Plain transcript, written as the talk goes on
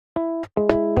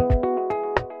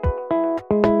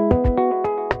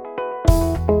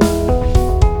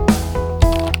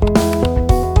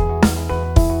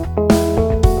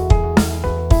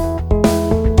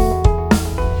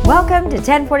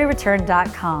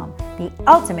1040return.com, the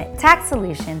ultimate tax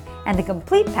solution and the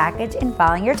complete package in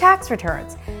filing your tax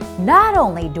returns. Not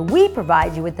only do we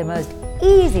provide you with the most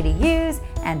easy to use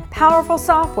and powerful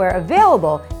software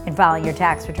available in filing your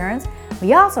tax returns,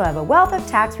 we also have a wealth of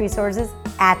tax resources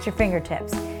at your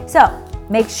fingertips. So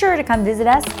make sure to come visit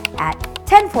us at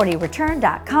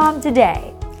 1040return.com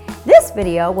today. This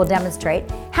video will demonstrate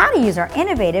how to use our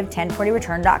innovative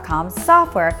 1040return.com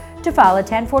software to file a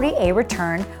 1040A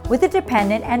return with a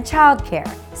dependent and child care.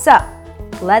 So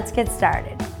let's get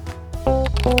started.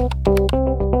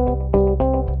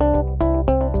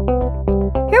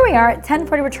 Here we are at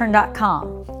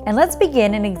 1040return.com, and let's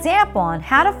begin an example on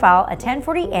how to file a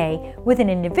 1040A with an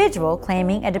individual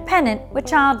claiming a dependent with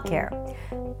child care.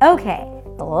 Okay,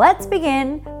 let's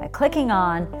begin by clicking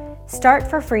on Start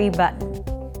for Free button.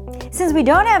 Since we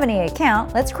don't have any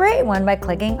account, let's create one by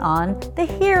clicking on the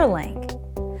Here link.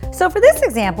 So for this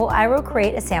example, I will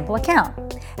create a sample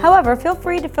account. However, feel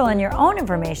free to fill in your own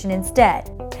information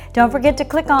instead. Don't forget to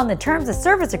click on the Terms of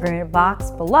Service Agreement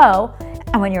box below,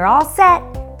 and when you're all set,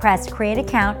 press Create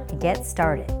Account and get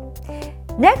started.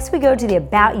 Next, we go to the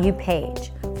About You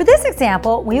page. For this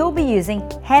example, we will be using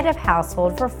Head of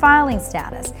Household for filing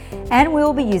status, and we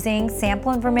will be using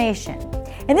sample information.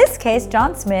 In this case,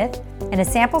 John Smith, and a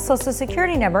sample Social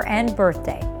Security number and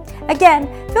birthday. Again,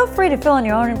 feel free to fill in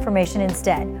your own information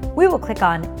instead. We will click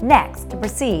on Next to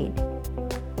proceed.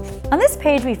 On this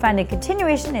page, we find a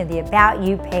continuation of the About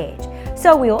You page.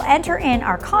 So we will enter in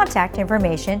our contact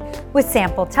information with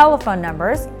sample telephone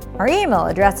numbers. Our email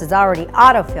address is already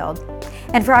autofilled.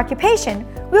 And for occupation,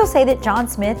 we will say that John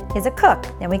Smith is a cook.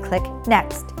 Then we click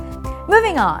Next.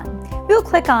 Moving on, we will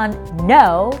click on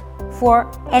No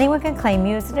for anyone can claim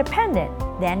you as a dependent.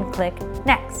 Then click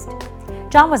Next.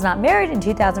 John was not married in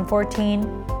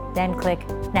 2014. Then click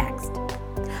Next.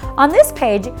 On this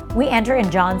page, we enter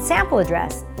in John's sample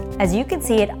address. As you can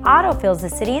see, it autofills the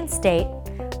city and state,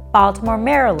 Baltimore,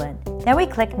 Maryland. Then we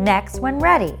click Next when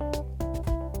ready.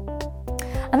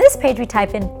 On this page, we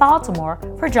type in Baltimore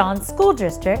for John's school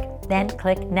district, then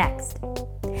click Next.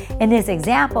 In this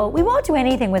example, we won't do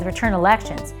anything with return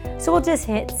elections, so we'll just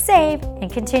hit Save and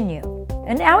Continue.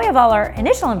 And now we have all our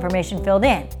initial information filled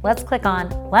in. Let's click on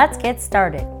Let's Get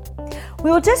Started.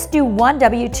 We will just do one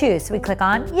W-2, so we click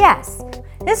on Yes.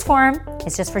 This form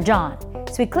is just for John,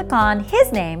 so we click on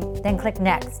his name, then click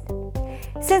Next.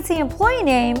 Since the employee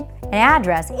name and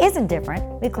address isn't different,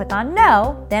 we click on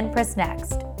No, then press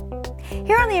Next.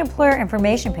 Here on the employer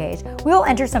information page, we will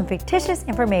enter some fictitious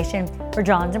information for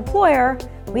John's employer.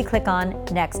 We click on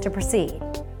Next to proceed.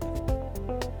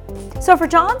 So for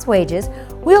John's wages,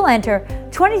 we'll enter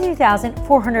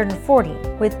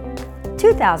 $22,440 with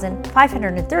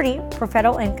 $2,530 for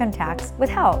federal income tax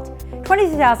withheld,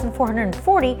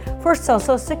 $22,440 for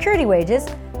Social Security wages,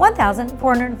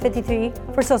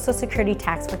 $1,453 for Social Security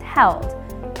tax withheld,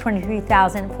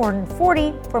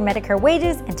 $23,440 for Medicare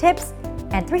wages and tips,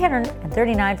 and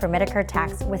 $339 for Medicare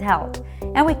tax withheld.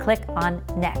 And we click on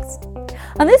Next.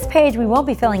 On this page, we won't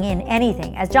be filling in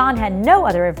anything as John had no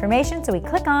other information, so we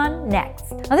click on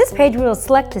Next. On this page, we will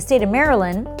select the state of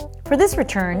Maryland for this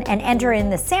return and enter in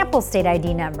the sample state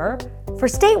ID number. For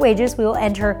state wages, we will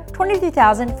enter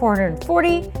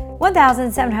 $23,440,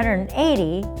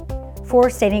 $1,780 for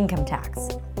state income tax.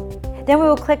 Then we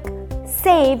will click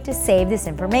Save to save this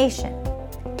information.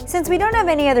 Since we don't have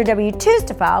any other W-2s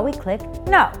to file, we click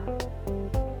No.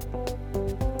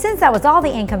 Since that was all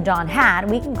the income John had,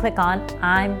 we can click on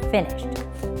I'm finished.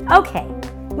 Okay,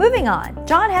 moving on.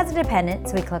 John has a dependent,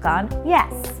 so we click on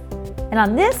Yes. And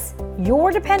on this Your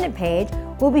Dependent page,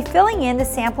 we'll be filling in the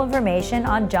sample information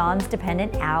on John's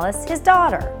dependent, Alice, his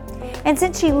daughter. And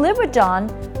since she lived with John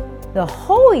the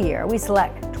whole year, we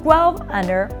select 12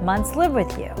 under months lived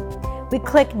with you. We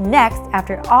click Next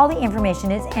after all the information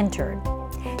is entered.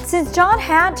 Since John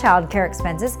had child care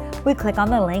expenses, we click on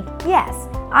the link Yes,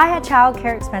 I had child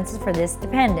care expenses for this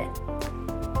dependent.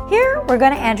 Here we're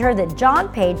going to enter that John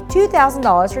paid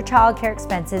 $2,000 for child care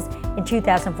expenses in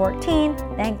 2014,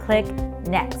 then click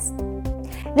Next.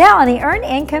 Now on the Earned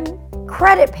Income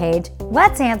Credit page,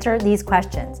 let's answer these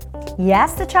questions.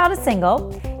 Yes, the child is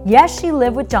single. Yes, she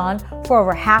lived with John for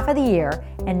over half of the year.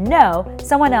 And no,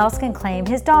 someone else can claim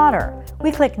his daughter.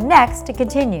 We click Next to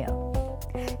continue.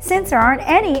 Since there aren't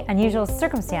any unusual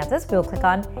circumstances, we will click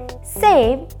on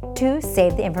Save to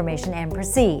save the information and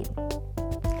proceed.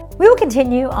 We will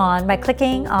continue on by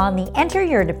clicking on the Enter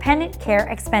Your Dependent Care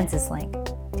Expenses link.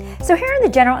 So here in the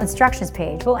General Instructions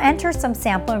page, we'll enter some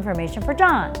sample information for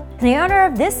John. The owner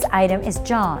of this item is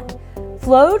John.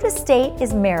 Flow to state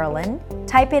is Maryland.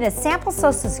 Type in a sample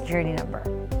Social Security number.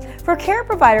 For care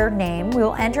provider name, we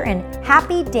will enter in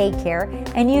Happy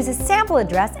Daycare and use a sample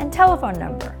address and telephone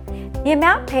number. The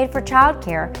amount paid for child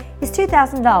care is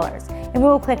 $2,000, and we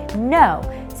will click No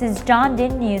since John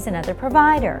didn't use another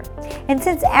provider. And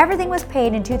since everything was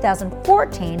paid in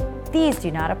 2014, these do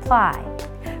not apply.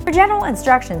 For general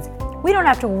instructions, we don't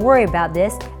have to worry about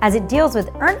this as it deals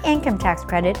with earned income tax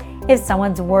credit if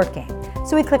someone's working.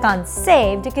 So we click on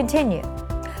Save to continue.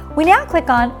 We now click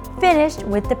on Finished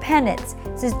with Dependents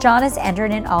since John has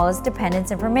entered in all his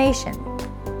dependents' information.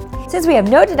 Since we have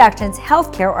no deductions,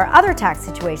 healthcare, or other tax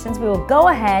situations, we will go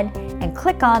ahead and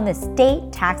click on the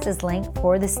State Taxes link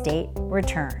for the state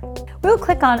return. We will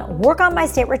click on Work on My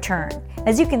State Return.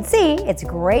 As you can see, it's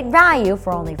great value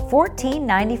for only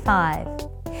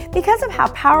 $14.95. Because of how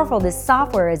powerful this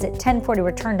software is at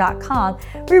 1040return.com,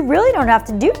 we really don't have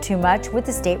to do too much with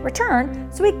the state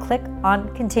return, so we click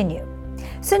on Continue.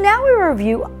 So now we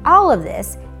review all of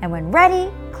this, and when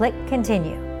ready, click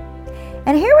Continue.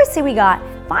 And here we see we got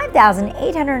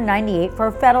 $5,898 for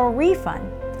a federal refund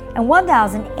and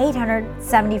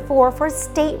 $1,874 for a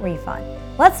state refund.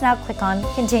 Let's now click on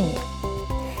Continue.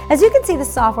 As you can see, the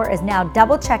software is now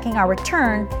double checking our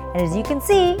return, and as you can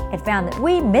see, it found that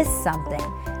we missed something,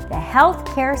 the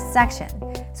healthcare section.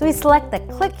 So we select the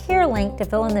Click Here link to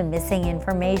fill in the missing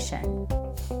information.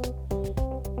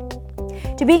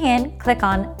 To begin, click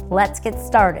on Let's Get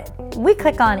Started. We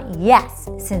click on Yes,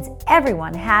 since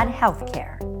everyone had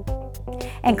healthcare.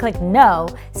 And click No,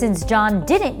 since John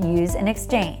didn't use an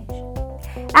exchange.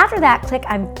 After that, click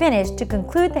I'm finished to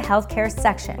conclude the healthcare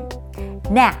section.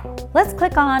 Now, let's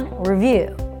click on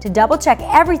Review to double check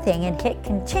everything and hit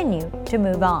Continue to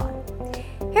move on.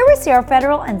 Here we see our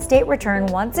federal and state return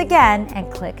once again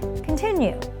and click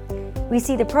Continue. We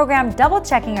see the program double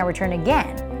checking our return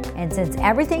again, and since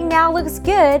everything now looks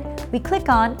good, we click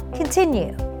on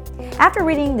Continue. After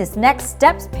reading this Next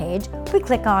Steps page, we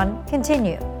click on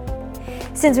Continue.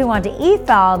 Since we want to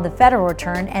e-file the federal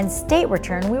return and state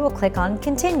return, we will click on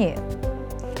Continue.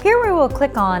 Here we will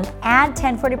click on Add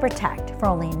 1040 Protect for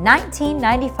only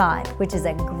 $19.95, which is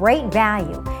a great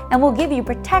value and will give you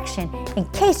protection in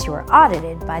case you are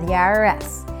audited by the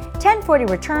IRS. 1040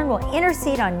 Return will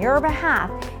intercede on your behalf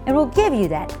and will give you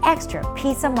that extra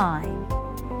peace of mind.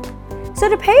 So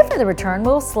to pay for the return,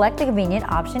 we'll select the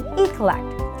convenient option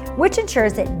eCollect, which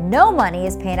ensures that no money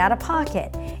is paid out of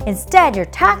pocket. Instead, your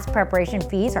tax preparation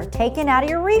fees are taken out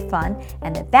of your refund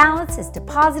and the balance is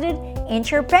deposited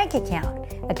into your bank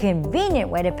account. A convenient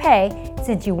way to pay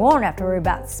since you won't have to worry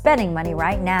about spending money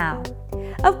right now.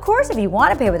 Of course, if you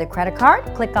want to pay with a credit card,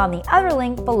 click on the other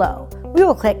link below. We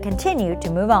will click Continue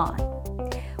to move on.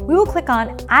 We will click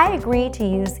on I agree to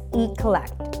use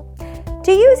eCollect.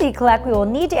 To use eCollect, we will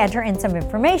need to enter in some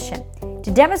information.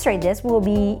 To demonstrate this, we will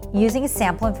be using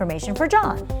sample information for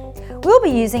John. We'll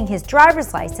be using his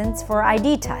driver's license for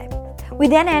ID type. We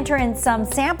then enter in some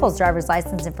samples driver's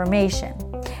license information.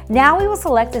 Now we will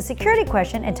select the security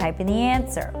question and type in the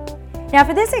answer. Now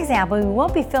for this example, we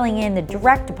won't be filling in the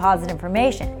direct deposit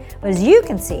information, but as you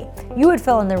can see, you would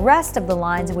fill in the rest of the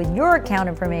lines with your account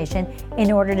information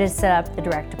in order to set up the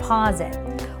direct deposit.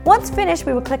 Once finished,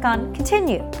 we will click on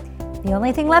Continue. The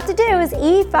only thing left to do is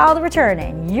e-file the return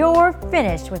and you're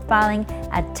finished with filing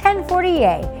a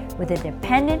 1040A with a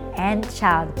dependent and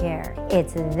child care.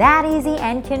 It's that easy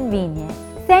and convenient.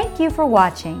 Thank you for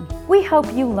watching. We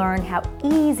hope you learned how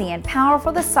easy and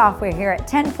powerful the software here at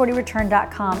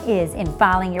 1040return.com is in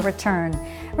filing your return.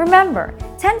 Remember,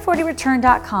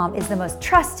 1040return.com is the most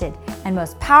trusted and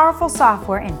most powerful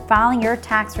software in filing your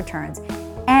tax returns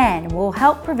and will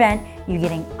help prevent you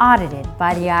getting audited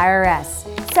by the IRS.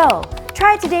 So,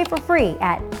 try it today for free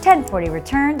at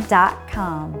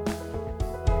 1040return.com.